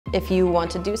If you want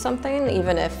to do something,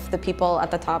 even if the people at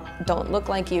the top don't look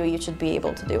like you should be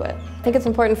able to do it. I think it's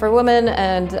important for women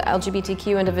and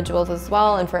LGBTQ individuals as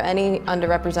well, and for any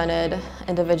underrepresented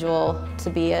individual to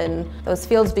be in those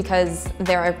fields, because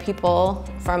there are people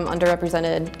from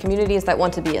underrepresented communities that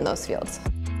want to be in those fields.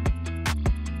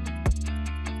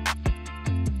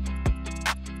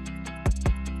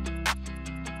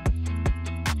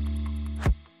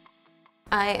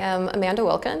 I am Amanda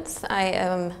Wilkens. I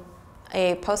am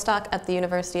a postdoc at the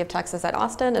University of Texas at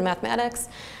Austin in mathematics.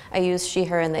 I use she,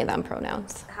 her, and they, them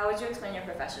pronouns. How would you explain your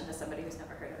profession to somebody who's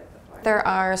never heard of it before? There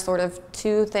are sort of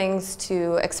two things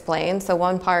to explain. So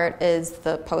one part is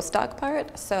the postdoc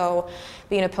part. So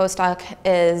being a postdoc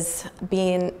is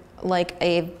being like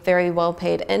a very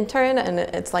well-paid intern, and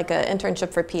it's like an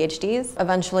internship for PhDs.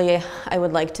 Eventually, I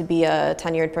would like to be a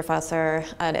tenured professor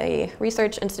at a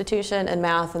research institution in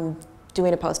math, and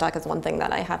doing a postdoc is one thing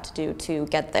that I have to do to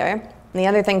get there. And the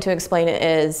other thing to explain it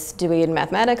is doing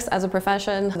mathematics as a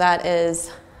profession. That is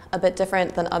a bit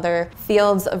different than other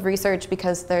fields of research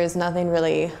because there's nothing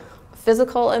really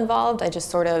physical involved. I just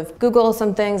sort of Google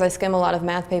some things, I skim a lot of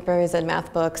math papers and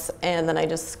math books, and then I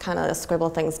just kind of scribble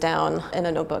things down in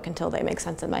a notebook until they make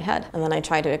sense in my head. And then I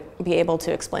try to be able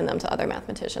to explain them to other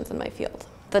mathematicians in my field.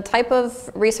 The type of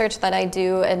research that I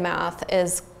do in math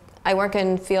is I work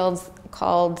in fields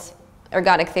called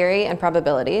ergodic theory and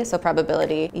probability. So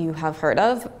probability you have heard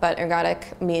of, but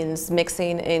ergodic means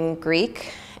mixing in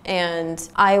Greek. And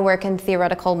I work in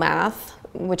theoretical math,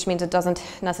 which means it doesn't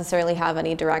necessarily have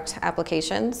any direct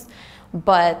applications.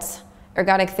 But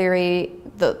ergodic theory,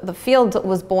 the field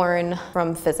was born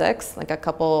from physics, like a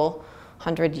couple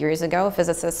hundred years ago,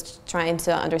 physicists trying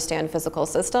to understand physical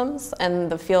systems,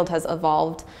 and the field has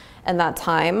evolved in that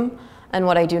time. And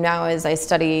what I do now is I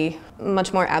study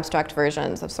much more abstract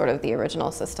versions of sort of the original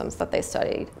systems that they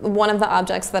studied. One of the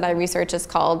objects that I research is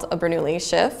called a Bernoulli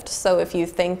shift. So if you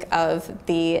think of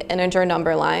the integer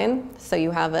number line, so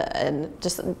you have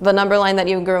just the number line that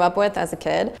you grew up with as a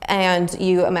kid, and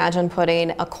you imagine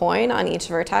putting a coin on each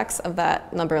vertex of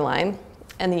that number line,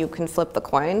 and then you can flip the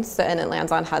coin, and it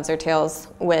lands on heads or tails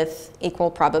with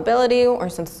equal probability, or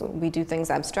since we do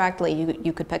things abstractly,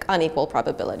 you could pick unequal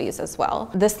probabilities as well.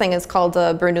 This thing is called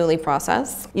the Bernoulli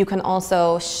process. You can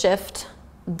also shift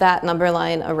that number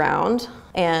line around,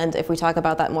 and if we talk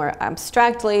about that more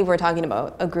abstractly, we're talking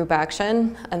about a group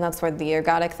action, and that's where the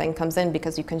ergodic thing comes in,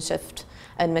 because you can shift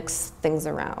and mix things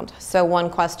around. So one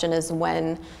question is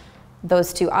when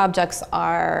those two objects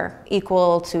are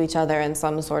equal to each other in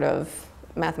some sort of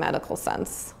mathematical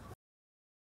sense.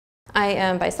 I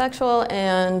am bisexual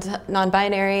and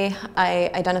non-binary.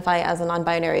 I identify as a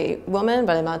non-binary woman,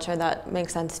 but I'm not sure that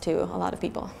makes sense to a lot of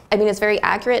people. I mean, it's very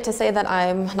accurate to say that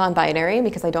I'm non-binary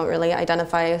because I don't really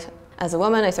identify as a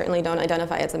woman. I certainly don't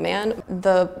identify as a man.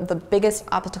 The biggest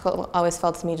obstacle always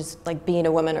felt to me just like being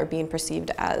a woman or being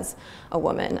perceived as a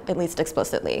woman, at least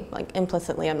explicitly. Like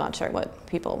implicitly, I'm not sure what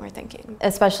people were thinking.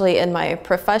 Especially in my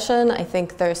profession, I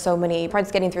think there's so many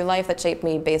parts getting through life that shape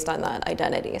me based on that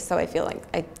identity. So I feel like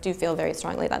I do feel very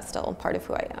strongly that's still part of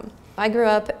who I am. I grew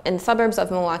up in suburbs of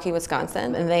Milwaukee,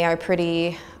 Wisconsin, and they are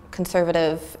pretty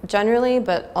conservative generally,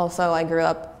 but also I grew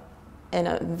up in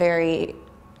a very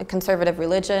conservative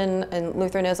religion and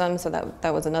Lutheranism, so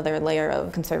that was another layer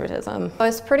of conservatism. I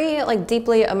was pretty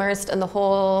deeply immersed in the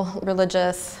whole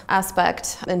religious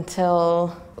aspect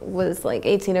until was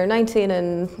 18 or 19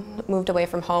 and moved away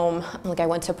from home. I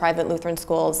went to private Lutheran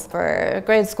schools for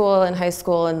grade school and high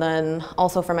school, and then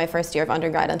also for my first year of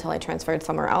undergrad until I transferred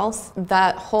somewhere else.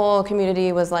 That whole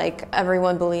community was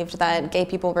everyone believed that gay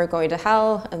people were going to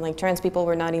hell, and trans people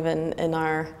were not even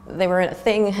they were a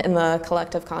thing in the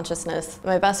collective consciousness.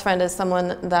 My best friend is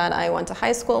someone that I went to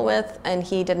high school with, and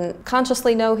he didn't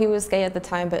consciously know he was gay at the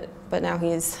time, but now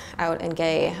he's out and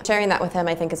gay. Sharing that with him,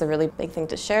 I think, is a really big thing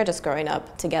to share, just growing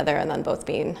up together and then both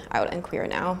being out and queer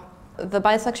now. The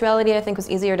bisexuality, I think, was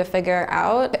easier to figure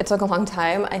out. It took a long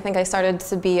time. I think I started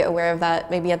to be aware of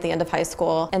that maybe at the end of high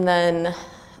school. And then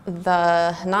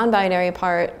the non-binary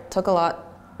part took a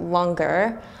lot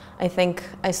longer. I think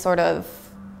I sort of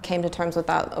came to terms with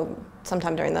that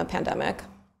sometime during the pandemic.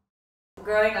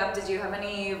 Growing up, did you have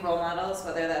any role models,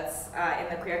 whether that's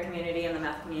in the queer community and the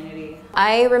math community?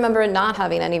 I remember not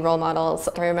having any role models.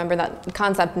 I remember that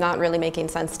concept not really making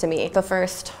sense to me. The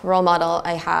first role model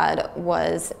I had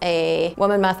was a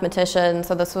woman mathematician.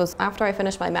 So this was after I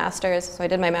finished my master's. So I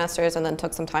did my master's and then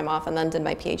took some time off and then did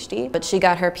my PhD. But she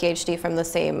got her PhD from the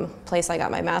same place I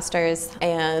got my master's,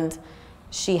 and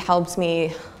she helped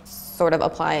me sort of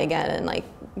apply again and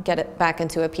get it back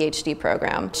into a PhD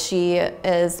program. She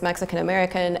is Mexican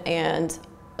American and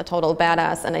a total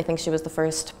badass, and I think she was the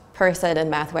first person in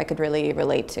math who I could really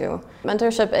relate to.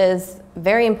 Mentorship is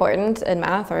very important in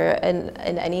math or in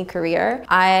any career.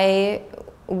 I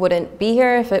wouldn't be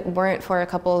here if it weren't for a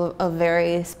couple of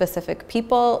very specific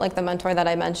people, like the mentor that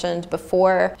I mentioned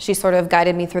before. She sort of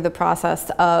guided me through the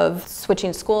process of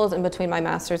switching schools in between my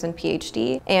master's and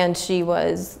PhD, and she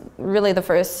was really the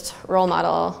first role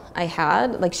model I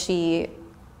had. Like, she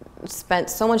spent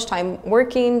so much time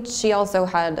working. She also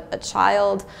had a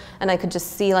child, and I could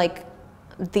just see like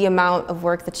the amount of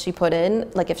work that she put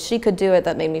in. Like, if she could do it,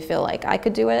 that made me feel like I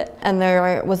could do it. And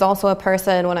there was also a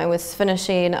person when I was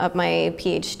finishing up my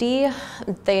PhD,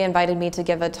 they invited me to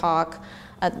give a talk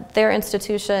at their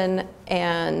institution,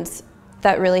 and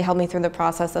that really helped me through the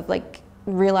process of like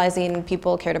realizing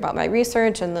people cared about my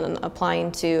research and then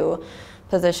applying to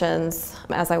positions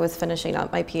as I was finishing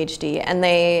up my PhD, and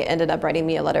they ended up writing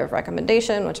me a letter of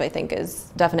recommendation, which I think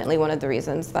is definitely one of the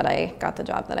reasons that I got the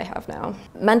job that I have now.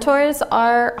 Mentors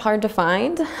are hard to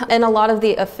find. In a lot of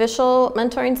the official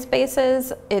mentoring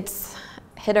spaces, it's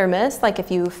hit or miss, like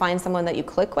if you find someone that you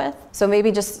click with. So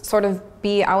maybe just sort of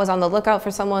be always on the lookout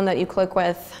for someone that you click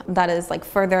with that is like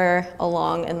further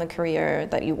along in the career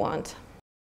that you want.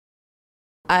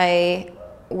 I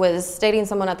was dating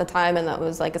someone at the time, and that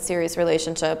was like a serious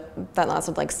relationship that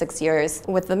lasted like 6 years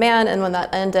with the man, and when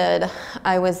that ended,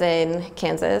 I was in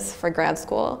Kansas for grad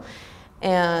school,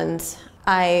 and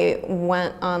I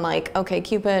went on like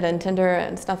OkCupid and Tinder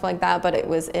and stuff like that, but it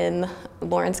was in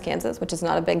Lawrence, Kansas, which is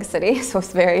not a big city, so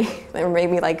it's there were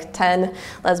maybe like 10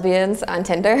 lesbians on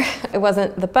Tinder. It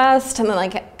wasn't the best, and then I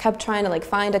kept trying to like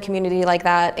find a community like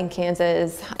that in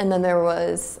Kansas, and then there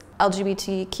was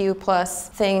LGBTQ plus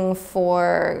thing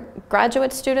for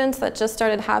graduate students that just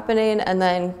started happening, and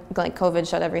then like COVID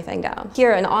shut everything down.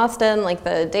 Here in Austin, like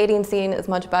the dating scene is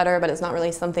much better, but it's not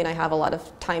really something I have a lot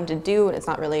of time to do, and it's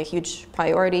not really a huge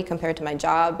priority compared to my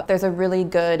job. There's a really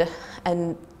good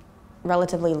and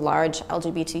relatively large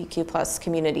LGBTQ plus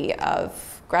community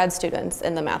of grad students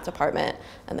in the math department,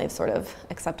 and they've sort of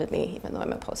accepted me even though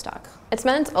I'm a postdoc. It's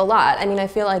meant a lot. I mean, I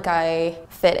feel like I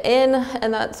fit in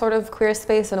that sort of queer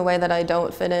space in a way that I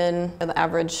don't fit in the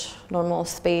average normal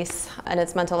space, and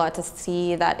it's meant a lot to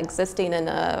see that existing in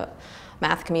a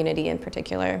math community in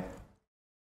particular.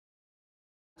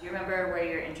 Do you remember where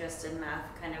your interest in math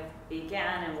kind of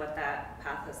began and what that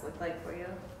path has looked like for you?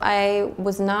 I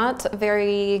was not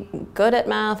very good at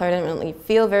math, or I didn't really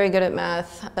feel very good at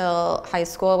math until high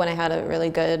school when I had a really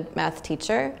good math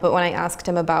teacher. But when I asked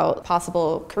him about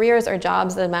possible careers or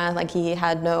jobs in math, like he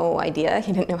had no idea.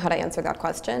 He didn't know how to answer that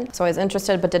question. So I was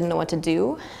interested but didn't know what to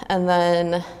do. And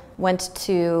then went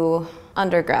to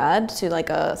undergrad to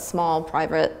like a small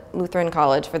private Lutheran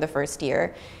college for the first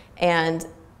year. And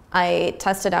I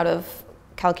tested out of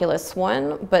Calculus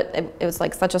 1, but it was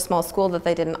like such a small school that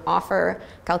they didn't offer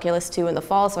Calculus 2 in the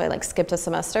fall, so I like skipped a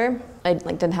semester. I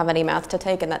like didn't have any math to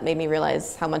take, and that made me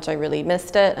realize how much I really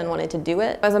missed it and wanted to do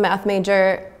it. As a math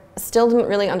major, still didn't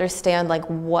really understand like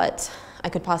what I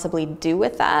could possibly do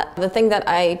with that. The thing that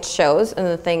I chose, and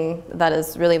the thing that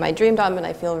is really my dream job, and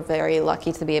I feel very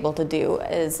lucky to be able to do,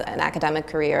 is an academic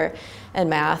career in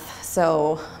math.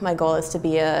 So my goal is to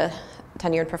be a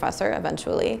tenured professor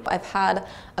eventually. I've had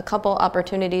a couple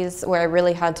opportunities where I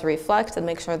really had to reflect and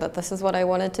make sure that this is what I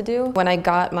wanted to do. When I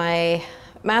got my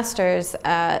master's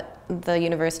at the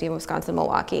University of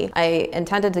Wisconsin-Milwaukee, I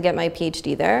intended to get my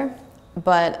PhD there,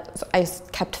 but I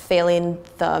kept failing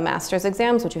the master's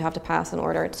exams, which you have to pass in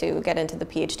order to get into the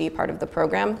PhD part of the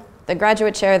program. The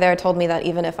graduate chair there told me that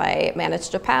even if I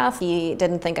managed to pass, he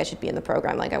didn't think I should be in the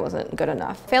program, like I wasn't good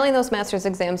enough. Failing those master's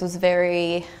exams was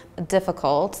very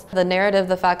difficult. The narrative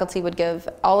the faculty would give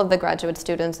all of the graduate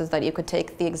students is that you could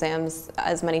take the exams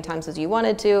as many times as you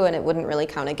wanted to, and it wouldn't really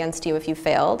count against you if you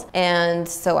failed. And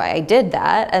so I did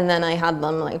that, and then I had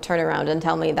them like turn around and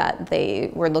tell me that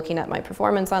they were looking at my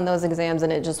performance on those exams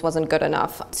and it just wasn't good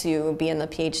enough to be in the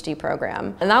PhD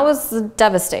program. And that was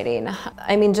devastating.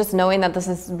 I mean, just knowing that this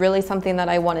is really something that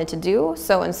I wanted to do.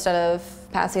 So instead of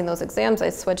passing those exams,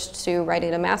 I switched to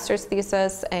writing a master's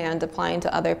thesis and applying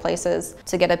to other places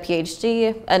to get a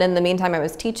PhD. And in the meantime, I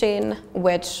was teaching,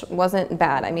 which wasn't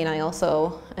bad. I mean, I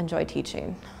also enjoy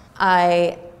teaching.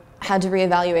 I had to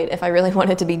reevaluate if I really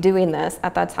wanted to be doing this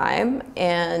at that time,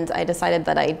 and I decided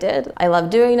that I did. I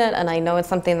love doing it, and I know it's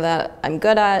something that I'm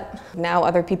good at. Now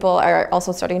other people are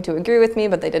also starting to agree with me,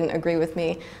 but they didn't agree with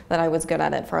me that I was good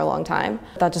at it for a long time.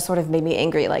 That just sort of made me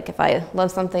angry. Like, if I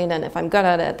love something and if I'm good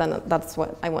at it, then that's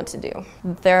what I want to do.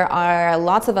 There are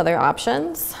lots of other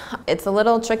options. It's a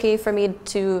little tricky for me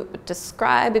to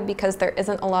describe because there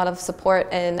isn't a lot of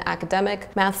support in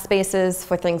academic math spaces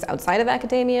for things outside of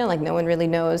academia. Like, no one really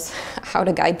knows how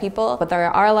to guide people. But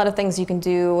there are a lot of things you can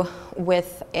do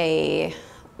with a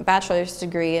bachelor's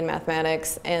degree in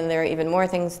mathematics, and there are even more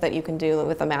things that you can do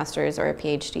with a master's or a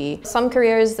PhD. Some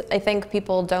careers I think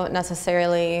people don't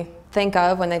necessarily think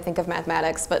of when they think of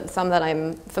mathematics, but some that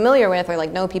I'm familiar with or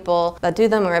like know people that do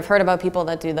them, or I've heard about people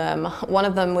that do them. One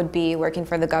of them would be working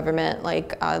for the government,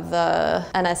 like the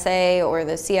NSA or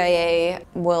the CIA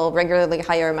will regularly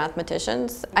hire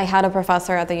mathematicians. I had a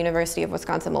professor at the University of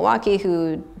Wisconsin-Milwaukee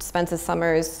who spends his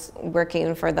summers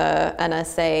working for the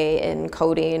NSA in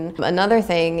coding. Another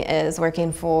thing is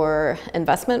working for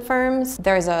investment firms.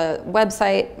 There's a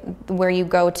website where you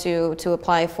go to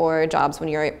apply for jobs when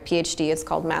you're a PhD. It's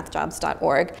called mathjobs.org,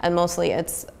 and mostly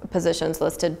it's positions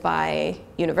listed by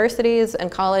universities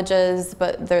and colleges,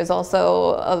 but there's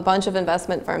also a bunch of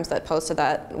investment firms that post to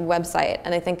that website,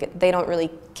 and I think they don't really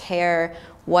care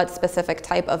what specific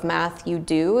type of math you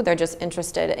do. They're just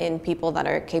interested in people that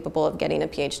are capable of getting a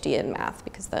PhD in math,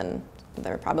 because then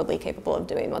they're probably capable of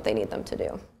doing what they need them to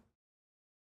do.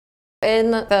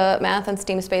 In the math and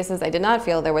STEAM spaces, I did not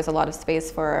feel there was a lot of space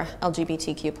for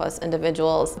LGBTQ plus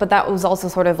individuals, but that was also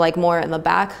sort of like more in the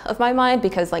back of my mind,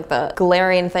 because like the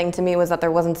glaring thing to me was that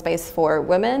there wasn't space for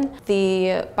women.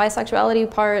 The bisexuality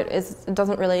part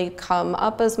doesn't really come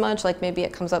up as much. Like maybe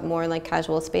it comes up more in like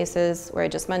casual spaces where I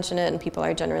just mention it and people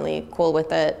are generally cool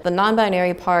with it. The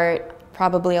non-binary part,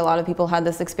 probably a lot of people had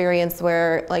this experience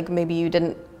where like maybe you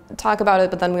didn't talk about it,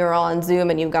 but then we were all on Zoom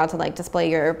and you got to like display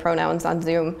your pronouns on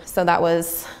Zoom. So that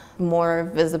was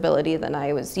more visibility than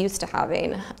I was used to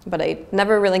having, but I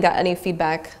never really got any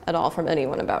feedback at all from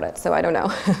anyone about it, so I don't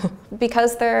know.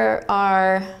 Because there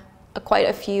are quite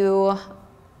a few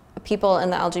people in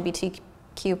the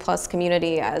LGBTQ plus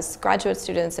community as graduate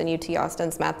students in UT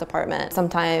Austin's math department.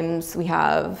 Sometimes we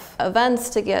have events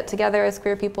to get together as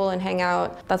queer people and hang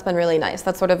out. That's been really nice.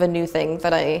 That's sort of a new thing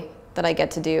that I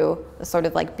get to do, sort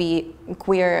of like be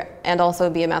queer and also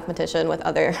be a mathematician with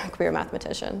other queer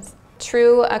mathematicians.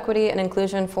 True equity and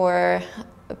inclusion for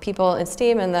people in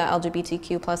STEAM and the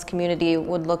LGBTQ plus community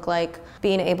would look like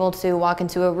being able to walk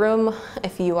into a room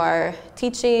if you are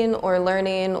teaching or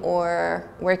learning or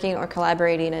working or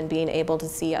collaborating, and being able to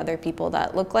see other people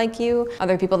that look like you,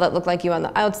 other people that look like you on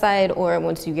the outside, or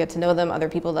once you get to know them, other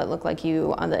people that look like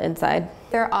you on the inside.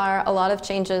 There are a lot of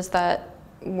changes that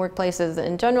workplaces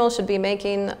in general should be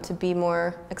making to be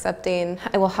more accepting.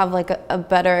 I will have like a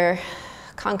better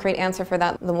concrete answer for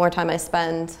that the more time I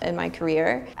spend in my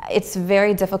career. It's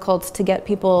very difficult to get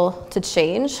people to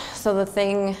change. So the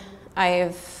thing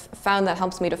I've found that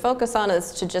helps me to focus on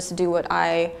is to just do what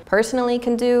I personally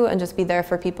can do and just be there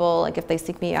for people, like if they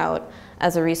seek me out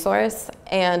as a resource.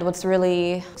 And what's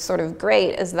really sort of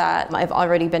great is that I've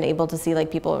already been able to see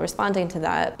like people responding to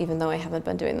that, even though I haven't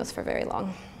been doing this for very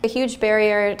long. A huge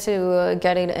barrier to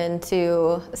getting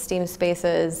into STEAM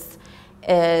spaces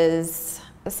is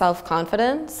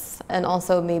self-confidence, and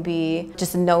also maybe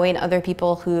just knowing other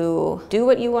people who do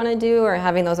what you want to do, or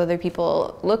having those other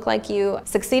people look like you.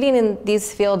 Succeeding in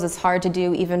these fields is hard to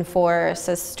do even for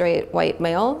cis straight white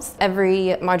males.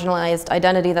 Every marginalized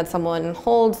identity that someone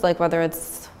holds, like whether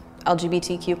it's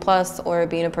LGBTQ plus or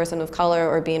being a person of color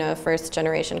or being a first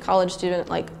generation college student,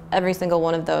 like every single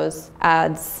one of those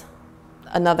adds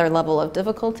another level of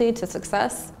difficulty to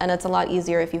success, and it's a lot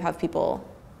easier if you have people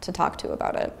to talk to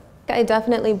about it. I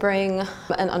definitely bring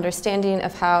an understanding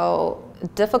of how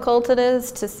difficult it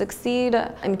is to succeed.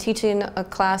 I'm teaching a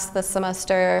class this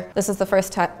semester. This is the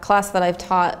first class that I've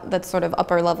taught that's sort of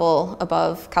upper level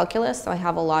above calculus, so I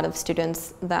have a lot of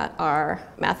students that are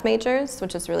math majors,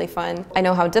 which is really fun. I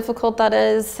know how difficult that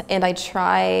is, and I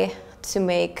try to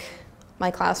make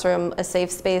my classroom a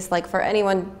safe space, like for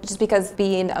anyone, just because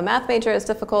being a math major is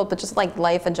difficult, but just like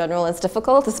life in general is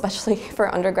difficult, especially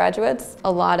for undergraduates.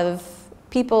 A lot of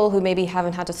people who maybe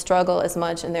haven't had to struggle as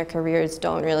much in their careers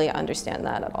don't really understand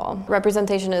that at all.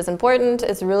 Representation is important.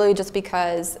 It's really just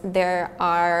because there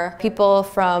are people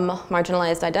from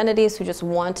marginalized identities who just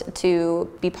want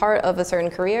to be part of a certain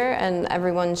career, and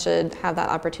everyone should have that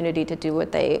opportunity to do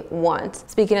what they want.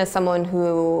 Speaking as someone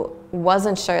who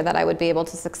wasn't sure that I would be able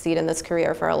to succeed in this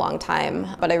career for a long time,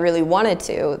 but I really wanted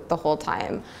to the whole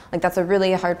time. Like, that's a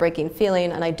really heartbreaking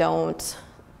feeling, and I don't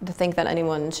think that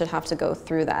anyone should have to go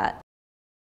through that.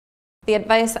 The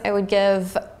advice I would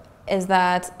give is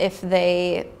that if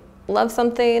they love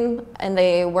something and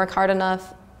they work hard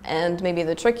enough, and maybe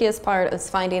the trickiest part is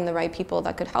finding the right people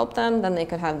that could help them, then they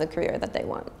could have the career that they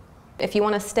want. If you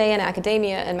want to stay in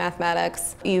academia and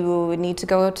mathematics, you need to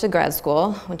go to grad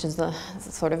school, which is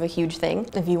sort of a huge thing.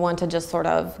 If you want to just sort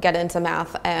of get into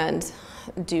math and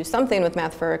do something with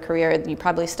math for a career, you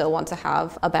probably still want to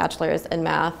have a bachelor's in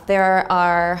math. There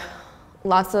are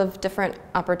lots of different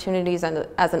opportunities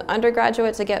as an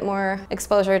undergraduate to get more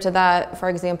exposure to that. For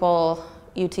example,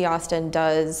 UT Austin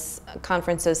does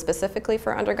conferences specifically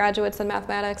for undergraduates in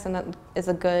mathematics, and that is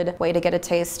a good way to get a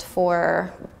taste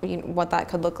for what that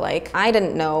could look like. I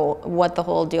didn't know what the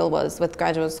whole deal was with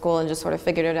graduate school and just sort of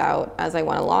figured it out as I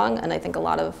went along, and I think a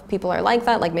lot of people are like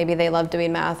that. Like maybe they love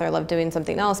doing math or love doing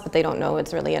something else, but they don't know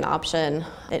it's really an option.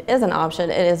 It is an option.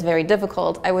 It is very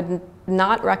difficult. I would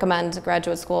not recommend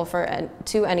graduate school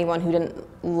to anyone who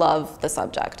didn't love the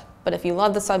subject. But if you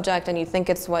love the subject and you think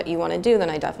it's what you want to do, then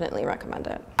I definitely recommend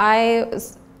it. I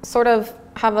sort of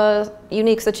have a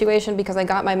unique situation because I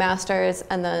got my master's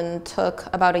and then took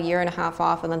about 1.5 years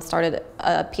off and then started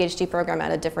a PhD program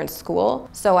at a different school.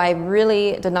 So I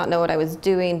really did not know what I was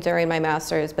doing during my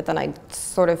master's, but then I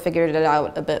sort of figured it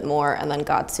out a bit more and then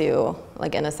got to,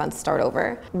 like, in a sense, start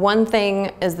over. One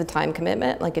thing is the time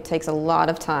commitment. Like, it takes a lot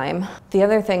of time. The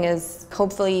other thing is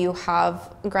hopefully you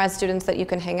have grad students that you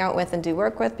can hang out with and do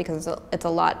work with, because it's a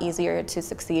lot easier to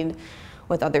succeed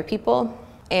with other people.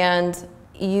 And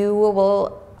you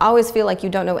will always feel like you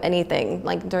don't know anything,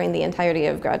 like during the entirety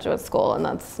of graduate school, and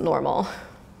that's normal.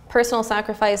 Personal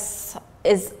sacrifice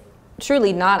is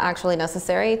truly not actually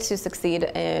necessary to succeed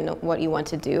in what you want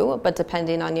to do, but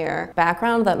depending on your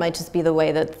background, that might just be the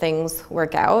way that things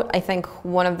work out. I think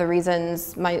one of the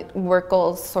reasons my work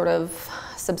goals sort of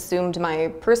subsumed my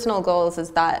personal goals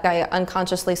is that I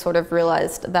unconsciously sort of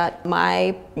realized that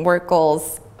my work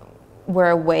goals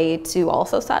were a way to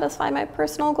also satisfy my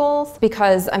personal goals,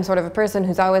 because I'm sort of a person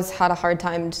who's always had a hard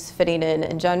time just fitting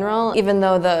in general. Even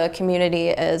though the community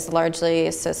is largely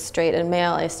cis, straight, and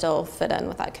male, I still fit in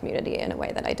with that community in a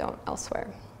way that I don't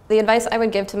elsewhere. The advice I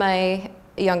would give to my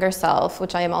younger self,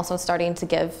 which I am also starting to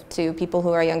give to people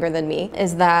who are younger than me,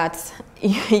 is that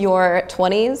your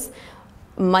 20s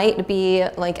might be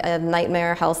like a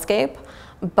nightmare hellscape,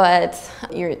 but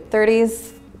your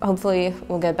 30s hopefully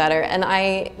will get better. And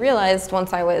I realized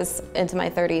once I was into my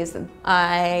 30s,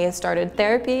 I started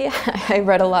therapy. I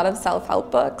read a lot of self-help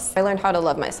books. I learned how to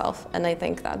love myself, and I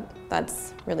think that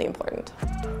that's really important.